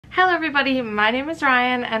Hello everybody, my name is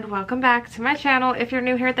Ryan and welcome back to my channel. If you're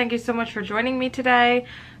new here, thank you so much for joining me today.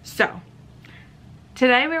 So,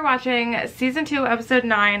 today we're watching season 2 episode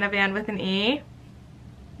 9 of Anne with an E.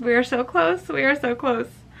 We are so close, we are so close.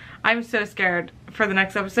 I'm so scared for the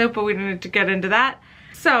next episode, but we don't need to get into that.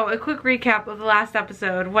 So, a quick recap of the last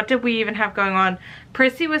episode. What did we even have going on?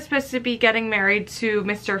 Prissy was supposed to be getting married to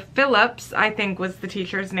Mr. Phillips, I think was the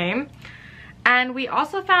teacher's name. And we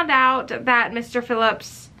also found out that Mr.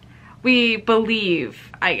 Phillips, we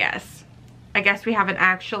believe, I guess we haven't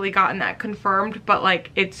actually gotten that confirmed, but like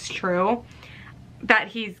it's true, that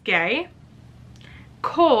he's gay.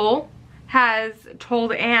 Cole has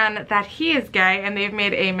told Anne that he is gay and they've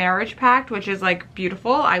made a marriage pact, which is like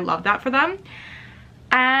beautiful. I love that for them.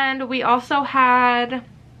 And we also had,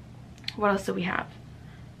 what else did we have?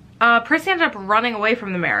 Prissy ended up running away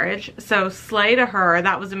from the marriage, so slay to her,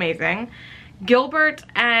 that was amazing. Gilbert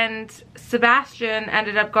and Sebastian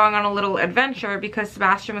ended up going on a little adventure because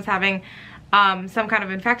Sebastian was having some kind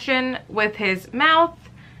of infection with his mouth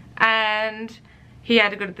and he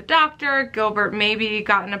had to go to the doctor. Gilbert maybe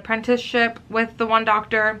got an apprenticeship with the one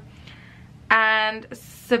doctor. And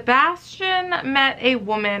Sebastian met a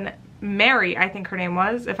woman, Mary, I think her name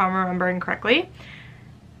was, if I'm remembering correctly,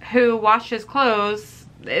 who washed his clothes.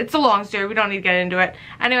 It's a long story, we don't need to get into it.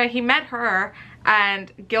 Anyway, he met her.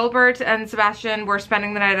 And Gilbert and Sebastian were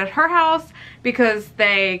spending the night at her house because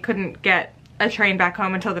they couldn't get a train back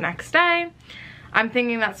home until the next day. I'm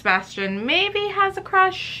thinking that Sebastian maybe has a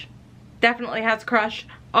crush, definitely has a crush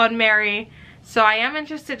on Mary. So I am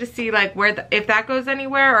interested to see like if that goes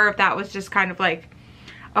anywhere or if that was just kind of like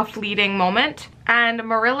a fleeting moment. And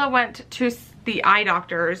Marilla went to the eye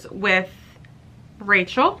doctors with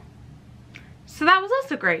Rachel. So that was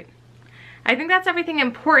also great. I think that's everything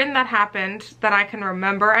important that happened that I can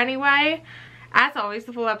remember anyway. As always,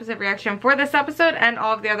 the full episode reaction for this episode and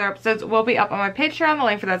all of the other episodes will be up on my Patreon. The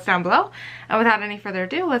link for that's down below. And without any further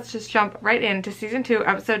ado, let's just jump right into season 2,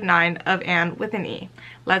 episode 9 of Anne with an E.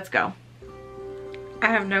 Let's go. I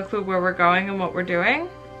have no clue where we're going and what we're doing,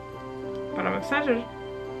 but I'm excited.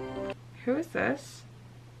 Who is this?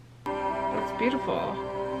 That's beautiful.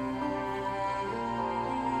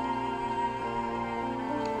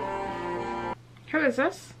 Who is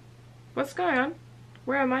this? What's going on?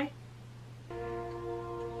 Where am I?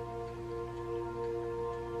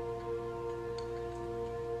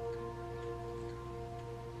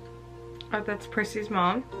 Oh, that's Prissy's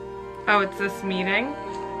mom. Oh, it's this meeting.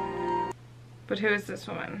 But who is this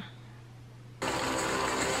woman?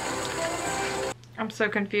 I'm so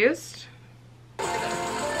confused.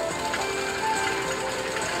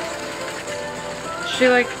 She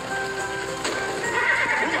like...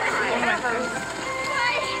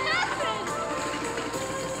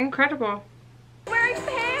 Incredible. Wearing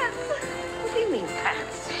pants. What do you mean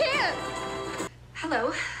pants? Pants.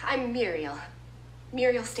 Hello, I'm Muriel.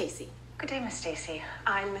 Muriel Stacy. Good day, Miss Stacy.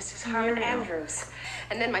 I'm Mrs. Harmon Andrews.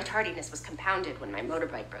 And then my tardiness was compounded when my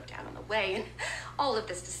motorbike broke down on the way. And all of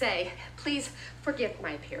this to say, please forgive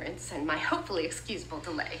my appearance and my hopefully excusable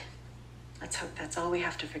delay. Let's hope that's all we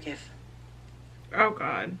have to forgive. Oh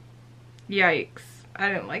God. Yikes. I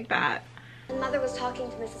didn't like that. My mother was talking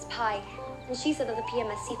to Mrs. Pye, and she said that the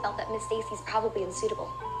PMSC felt that Miss Stacy's probably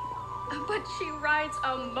unsuitable. But she rides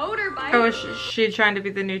a motorbike. Oh, is she trying to be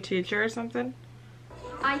the new teacher or something?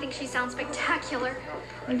 I think she sounds spectacular.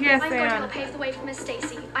 Yes, I'm going to Anne. help pave the way for Miss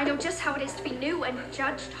Stacy. I know just how it is to be new and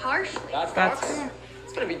judged harshly. That's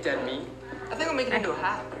It's gonna be dead meat. I think I'll make it into a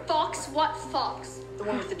hat. Fox? What fox? The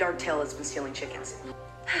one with the dark tail that's been stealing chickens.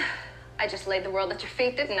 I just laid the world at your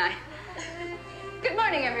feet, didn't I? Good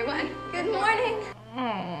morning, everyone. Good morning.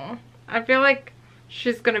 Aww. I feel like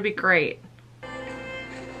she's gonna be great.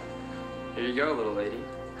 Here you go, little lady.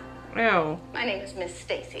 Ew. My name is Miss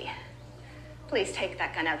Stacy. Please take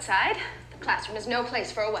that gun outside. The classroom is no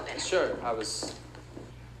place for a weapon. Sure, I was...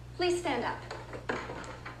 Please stand up.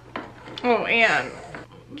 Oh, Anne.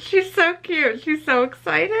 She's so cute. She's so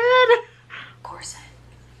excited. Corset.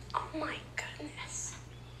 Oh my goodness.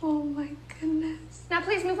 Oh my goodness. Now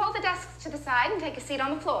please move all the desks to the side and take a seat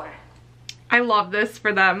on the floor. I love this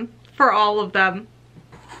for them. For all of them.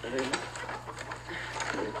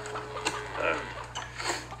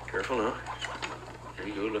 Careful now. There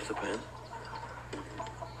you go, lift the pan.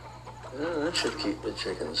 That should keep the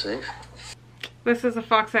chicken safe. This is a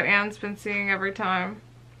fox that Anne's been seeing every time.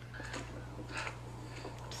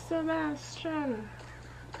 Sebastian.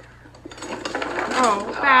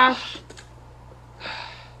 Oh, Bash.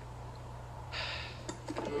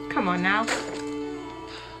 Come on now.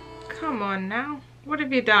 Come on now. What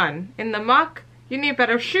have you done? In the muck? You need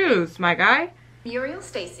better shoes, my guy. Muriel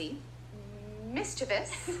Stacy.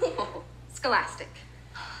 Mischievous. Scholastic.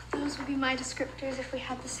 Those would be my descriptors if we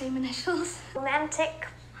had the same initials. Romantic.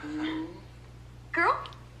 Girl?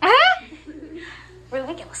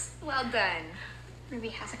 Ridiculous. Well done. Ruby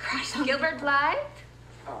has a crush on Gilbert Blythe.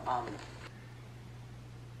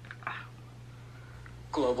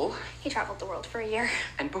 Global He traveled the world for a year.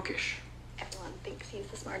 and bookish. Everyone thinks he's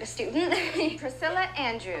the smartest student. Priscilla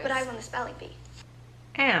Andrews. But I won the spelling bee.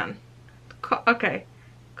 Anne. Okay.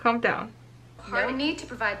 Calm down. No need to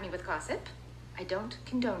provide me with gossip. I don't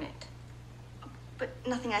condone it. But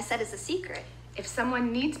nothing I said is a secret. If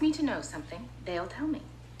someone needs me to know something, they'll tell me.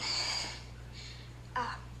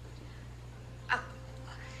 Oh.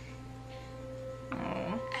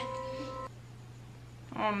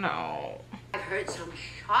 Oh no. I've heard some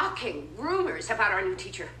shocking rumors about our new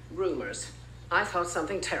teacher. Rumors. I thought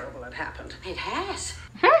something terrible had happened. It has.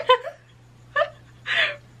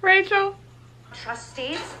 Rachel.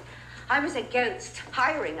 Trustees, I was against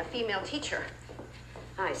hiring a female teacher.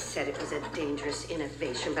 I said it was a dangerous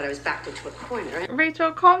innovation, but I was backed into a corner.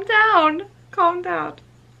 Rachel, calm down. Calm down.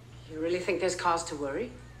 You really think there's cause to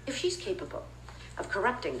worry? If she's capable of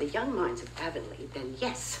corrupting the young minds of Avonlea, then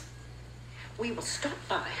yes, we will stop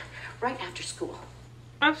by right after school.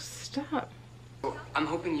 Oh, stop. I'm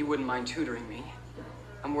hoping you wouldn't mind tutoring me.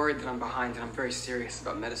 I'm worried that I'm behind and I'm very serious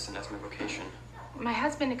about medicine as my vocation. My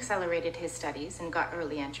husband accelerated his studies and got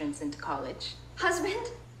early entrance into college.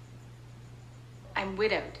 Husband? I'm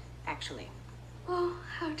widowed, actually. Oh,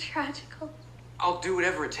 how tragical. I'll do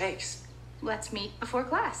whatever it takes. Let's meet before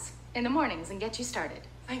class in the mornings and get you started.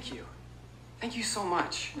 Thank you. Thank you so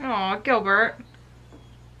much. Aw, Gilbert.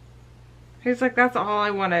 He's like, that's all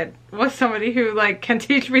I wanted, was somebody who, like, can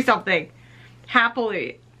teach me something.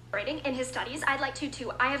 Happily. In his studies, I'd like to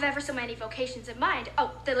too. I have ever so many vocations in mind.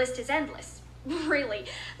 Oh, the list is endless. Really.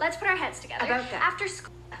 Let's put our heads together. About that. After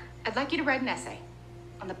school. I'd like you to write an essay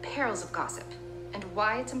on the perils of gossip and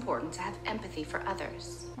why it's important to have empathy for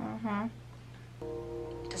others.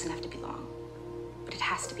 It doesn't have to be long, but it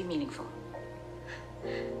has to be meaningful.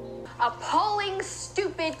 Appalling,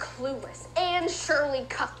 stupid, clueless, and Shirley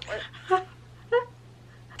Cuthbert.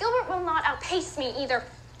 Gilbert will not outpace me either,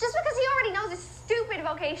 just because he already knows his stupid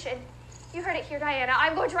vocation. You heard it here, Diana.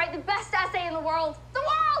 I'm going to write the best essay in the world. The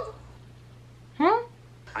world! Huh?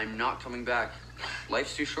 I'm not coming back.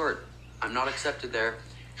 Life's too short. I'm not accepted there,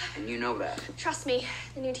 and you know that. Trust me,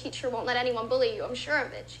 the new teacher won't let anyone bully you. I'm sure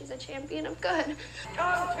of it. She's a champion of good.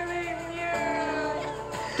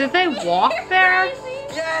 Did they walk there?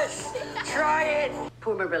 Yes! Try it!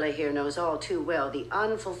 Poor Marilla here knows all too well the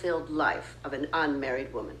unfulfilled life of an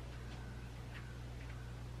unmarried woman.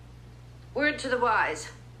 Word to the wise.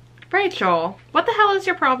 Rachel, what the hell is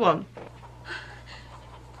your problem?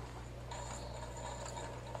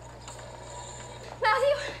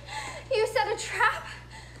 Matthew, you set a trap?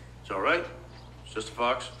 It's all right. It's just a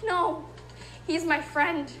fox. No, he's my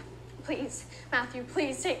friend. Please, Matthew,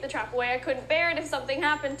 please take the trap away. I couldn't bear it if something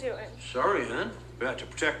happened to him. Sorry, Anne. We had to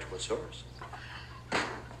protect what's ours.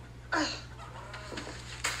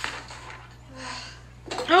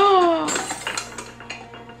 Oh.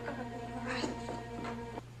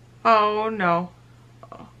 Oh no.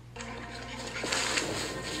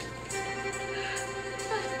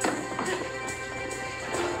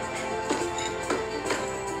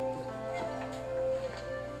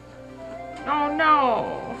 Oh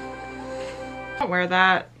no. Don't wear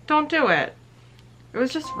that. Don't do it. It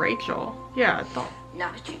was just Rachel. Yeah, don't.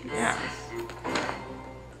 Not a chance. Yes.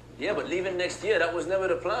 Yeah, but leaving next year, that was never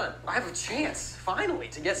the plan. I have a chance, finally,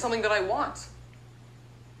 to get something that I want.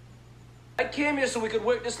 I came here so we could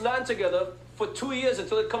work this land together for 2 years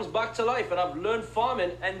until it comes back to life and I've learned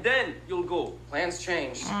farming, and then you'll go. Plans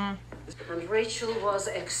changed. And Rachel was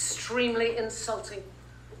extremely insulting.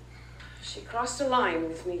 She crossed a line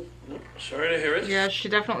with me. Sorry to hear it. Yeah, she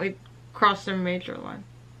definitely crossed a major line.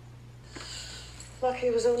 Lucky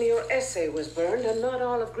it was only your essay was burned and not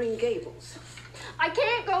all of Green Gables. I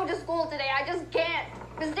can't go to school today. I just can't.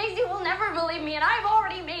 Miss Daisy will never believe me, and I've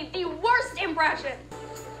already made the worst impression.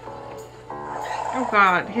 Oh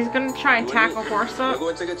god, he's gonna try and tackle Horsa. We're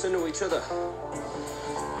going to get to know each other. It's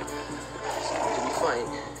going to be fine.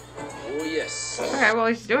 Oh, yes. Okay, well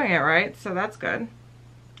he's doing it right, so that's good.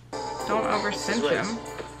 Don't overcinch him.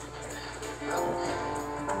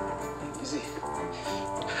 Easy.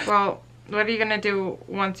 Well, what are you gonna do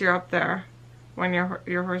once you're up there? When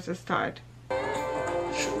your horse is tied?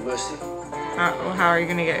 Show mercy. How are you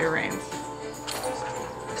gonna get your reins?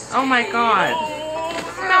 Oh my god.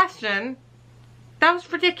 Sebastian! That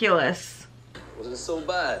was ridiculous. Wasn't so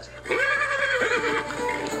bad.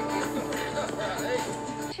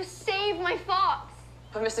 Just save my fox.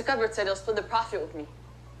 But Mr. Cuthbert said he'll split the profit with me.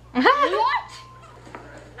 What?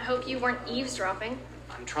 I hope you weren't eavesdropping.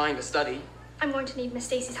 I'm trying to study. I'm going to need Miss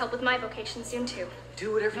Stacy's help with my vocation soon, too.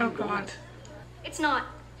 Do whatever you want. It's not.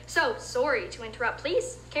 So, sorry to interrupt.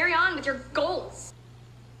 Please, carry on with your goals.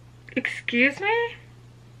 Excuse me?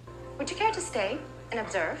 Would you care to stay and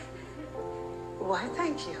observe? Why,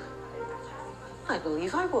 thank you. I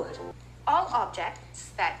believe I would. All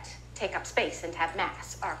objects that take up space and have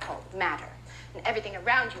mass are called matter. And everything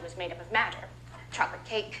around you is made up of matter. Chocolate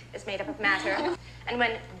cake is made up of matter. And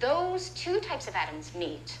when those two types of atoms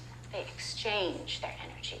meet, they exchange their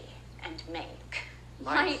energy and make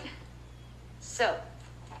Light. So,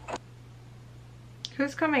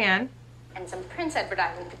 Who's coming in? and some Prince Edward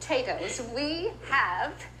Island potatoes, we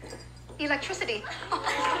have electricity.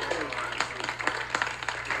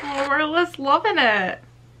 Oh, we're just loving it.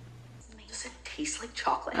 Does it taste like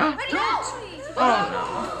chocolate? Oh.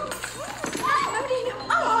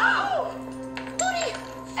 Oh, Booty!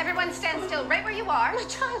 Everyone stand still right where you are. My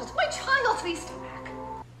child, please stay back.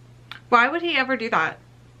 Why would he ever do that?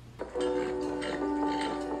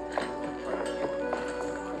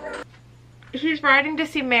 He's riding to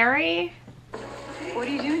see Mary? What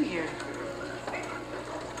are you doing here?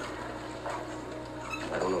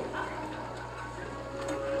 I don't know.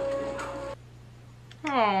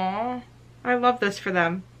 Aww. I love this for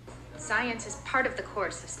them. Science is part of the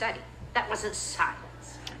course of study. That wasn't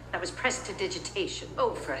science. That was prestidigitation.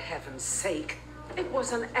 Oh, for heaven's sake. It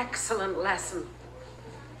was an excellent lesson.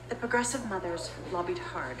 The Progressive Mothers lobbied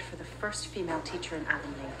hard for the first female teacher in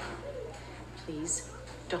Avonlea. Please,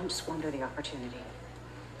 don't squander the opportunity.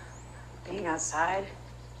 Being outside,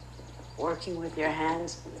 working with your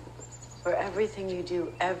hands, where everything you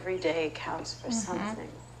do every day counts for something.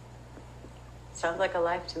 Sounds like a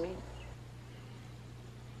life to me.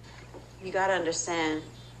 You gotta understand,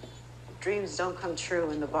 dreams don't come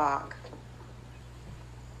true in the bog.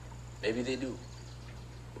 Maybe they do.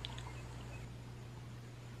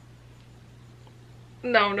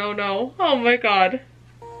 No, no, no. Oh my god.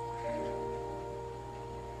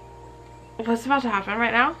 What's about to happen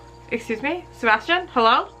right now? Excuse me? Sebastian?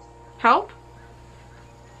 Hello? Help?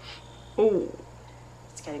 Oh.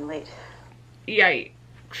 It's getting late. Yikes.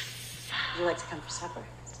 Would you like to come for supper?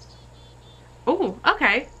 Oh,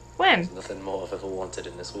 okay. When? There's nothing more I've ever wanted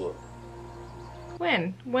in this world.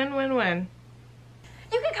 When? When?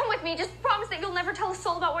 You can come with me. Just promise that you'll never tell a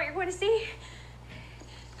soul about what you're going to see.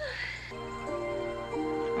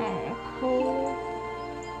 Oh, cool.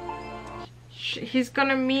 He's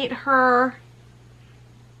gonna meet her.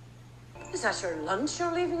 Is that your lunch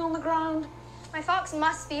you're leaving on the ground? My fox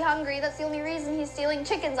must be hungry. That's the only reason he's stealing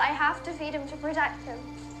chickens. I have to feed him to protect him.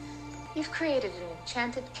 You've created an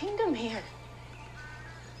enchanted kingdom here.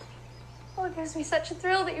 Oh, it gives me such a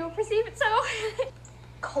thrill that you will perceive it so.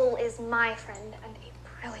 Cole is my friend and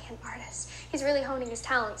a brilliant artist. He's really honing his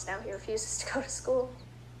talents now. He refuses to go to school.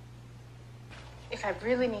 If I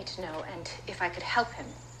really need to know, and if I could help him,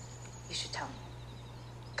 you should tell me.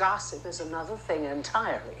 Gossip is another thing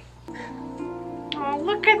entirely. Oh,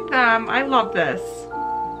 look at them. I love this.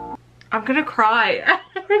 I'm gonna cry.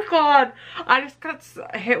 Oh my god. I just got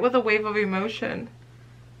hit with a wave of emotion.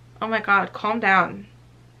 Oh my god, calm down.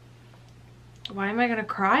 Why am I gonna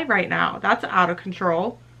cry right now? That's out of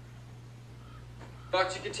control.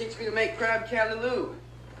 Thought you could teach me to make crab callaloo.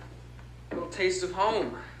 A little taste of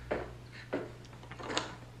home.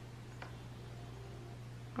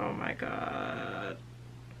 Oh my god.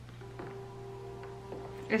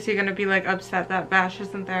 Is he gonna be like upset that Bash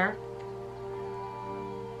isn't there?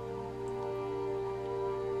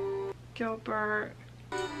 Gilbert.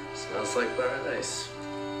 Smells like paradise.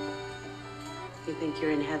 You think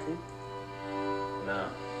you're in heaven? No.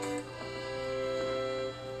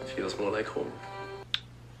 Feels more like home.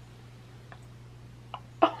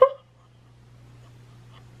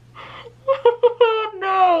 Oh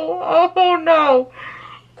no! Oh no!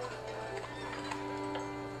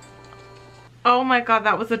 Oh my god,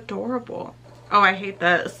 that was adorable. Oh, I hate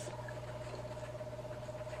this.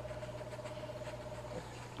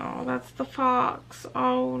 Oh, that's the fox.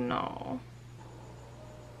 Oh no.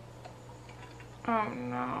 Oh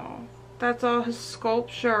no. That's all his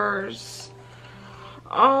sculptures.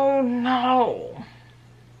 Oh no.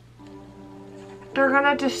 They're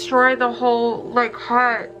gonna destroy the whole, like,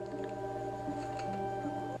 hut.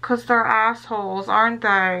 'Cause they're assholes, aren't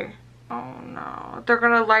they? Oh no. They're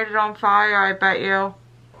gonna light it on fire, I bet you.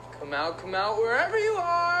 Come out, wherever you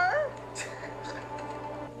are.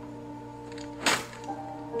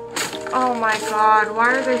 Oh my god,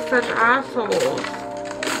 why are they such assholes?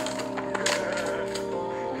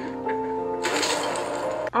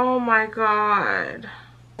 Oh my god.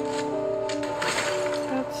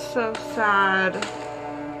 So sad.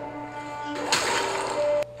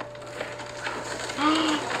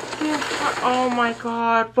 Oh my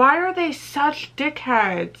god. Why are they such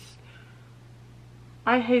dickheads?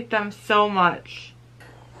 I hate them so much.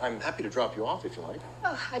 I'm happy to drop you off if you like.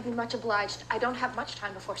 Oh, I'd be much obliged. I don't have much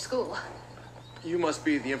time before school. You must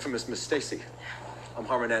be the infamous Miss Stacy. I'm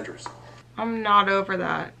Harmon Andrews. I'm not over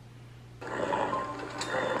that.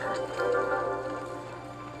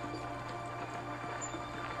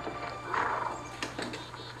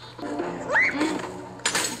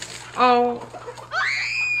 Oh.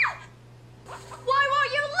 Why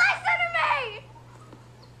won't you listen to me?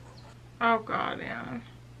 Oh god, yeah.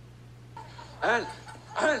 Anne!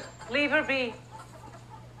 Leave her be.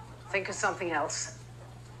 Think of something else.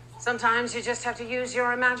 Sometimes you just have to use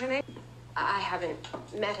your imagination. I haven't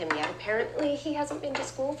met him yet. Apparently, he hasn't been to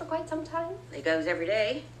school for quite some time. He goes every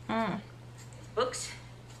day. Books.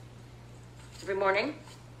 Every morning.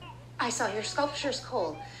 I saw your sculptures,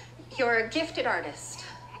 Cole. You're a gifted artist.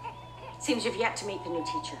 Seems you've yet to meet the new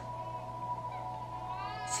teacher.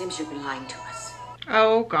 Seems you've been lying to us.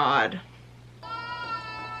 Oh god.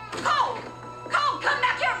 Cole! Cole, come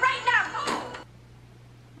back here right now! Cole!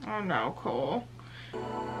 Oh no, Cole.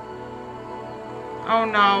 Oh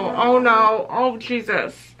no, oh no, oh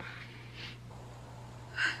Jesus.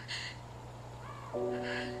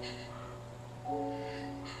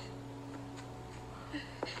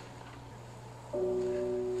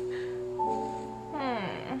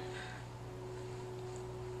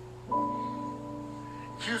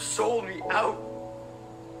 You sold me out.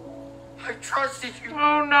 I trusted you.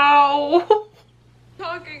 Oh no.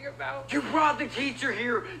 Talking about. You brought the teacher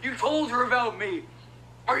here. You told her about me.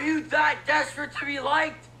 Are you that desperate to be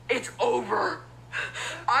liked? It's over.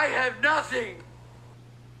 I have nothing.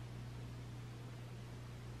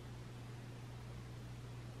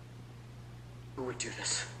 Who would do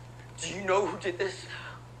this? Do you know who did this?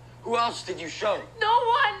 Who else did you show? No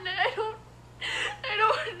one. I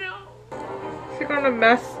don't know. Is he gonna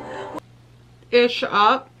mess ish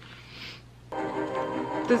up?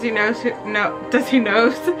 Does he know who, no, does he know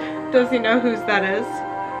whose that is?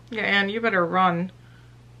 Yeah, Anne, you better run.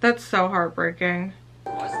 That's so heartbreaking.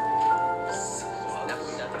 Oh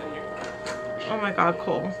my god,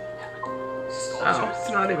 Cole. Oh, it's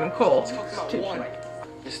not even Cole. It's teacher.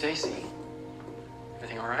 Miss Stacy,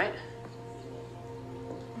 everything all right?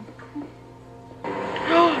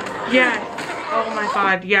 Yes. Oh my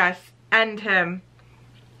god, yes. End him.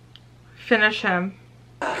 Finish him.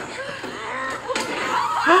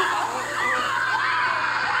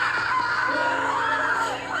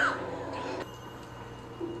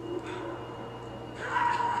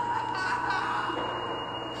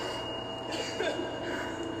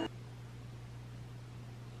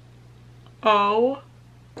 Oh.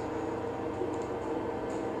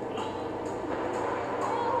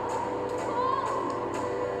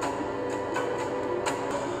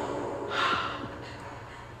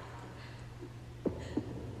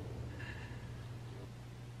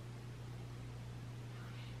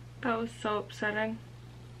 That was so upsetting.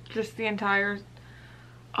 Just the entire...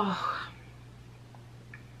 Oh.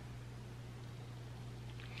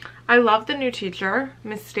 I love the new teacher,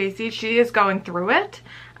 Miss Stacy. She is going through it,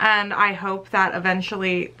 and I hope that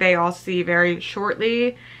eventually they all see very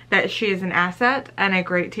shortly that she is an asset and a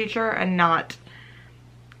great teacher and not...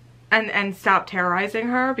 And stop terrorizing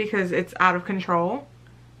her because it's out of control.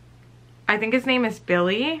 I think his name is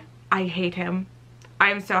Billy. I hate him. I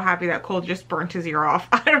am so happy that Cole just burnt his ear off.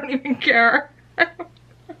 I don't even care.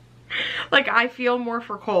 Like, I feel more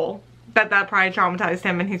for Cole that probably traumatized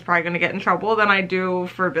him and he's probably going to get in trouble than I do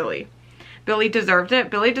for Billy. Billy deserved it.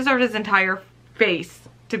 Billy deserved his entire face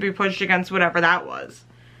to be pushed against whatever that was.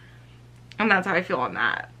 And that's how I feel on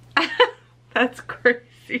that. That's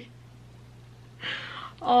crazy.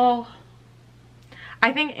 Oh.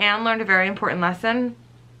 I think Anne learned a very important lesson.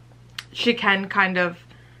 She can kind of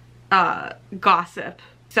gossip.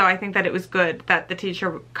 So I think that it was good that the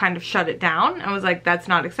teacher kind of shut it down and was like, that's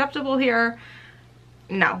not acceptable here.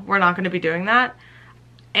 No, we're not going to be doing that.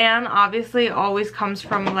 Anne obviously always comes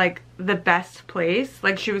from like the best place.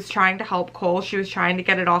 Like, she was trying to help Cole. She was trying to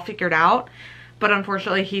get it all figured out. But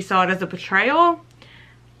unfortunately he saw it as a betrayal.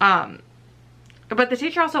 But the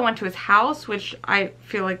teacher also went to his house, which I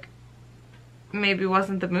feel like maybe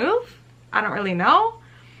wasn't the move. I don't really know.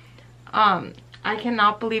 I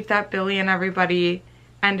cannot believe that Billy and everybody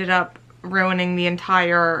ended up ruining the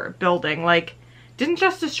entire building. Like, didn't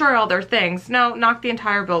just destroy all their things. No, knock the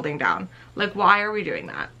entire building down. Like, why are we doing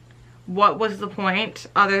that? What was the point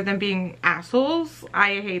other than being assholes?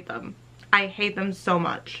 I hate them. I hate them so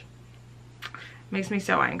much. Makes me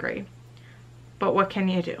so angry. But what can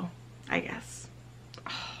you do, I guess.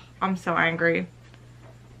 I'm so angry.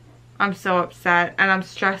 I'm so upset and I'm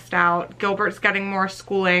stressed out. Gilbert's getting more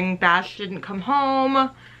schooling. Bash didn't come home.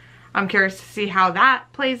 I'm curious to see how that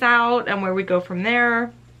plays out and where we go from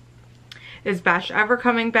there. Is Bash ever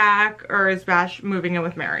coming back, or is Bash moving in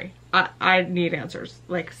with Mary? I need answers,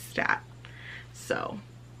 like stat. So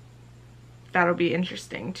that'll be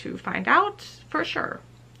interesting to find out for sure.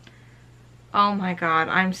 Oh my God,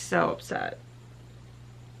 I'm so upset.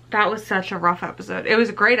 That was such a rough episode. It was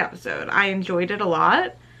a great episode. I enjoyed it a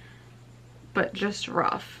lot, but just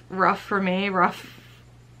rough. Rough for me, rough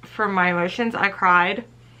for my emotions. I cried,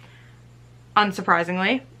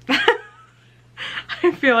 unsurprisingly.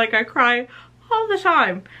 I feel like I cry all the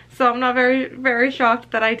time, so I'm not very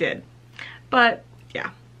shocked that I did. But yeah,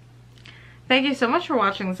 thank you so much for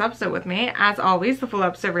watching this episode with me. As always, the full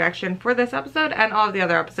episode reaction for this episode and all of the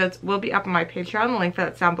other episodes will be up on my Patreon. The link for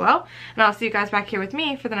that's down below, and I'll see you guys back here with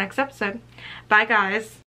me for the next episode. Bye guys.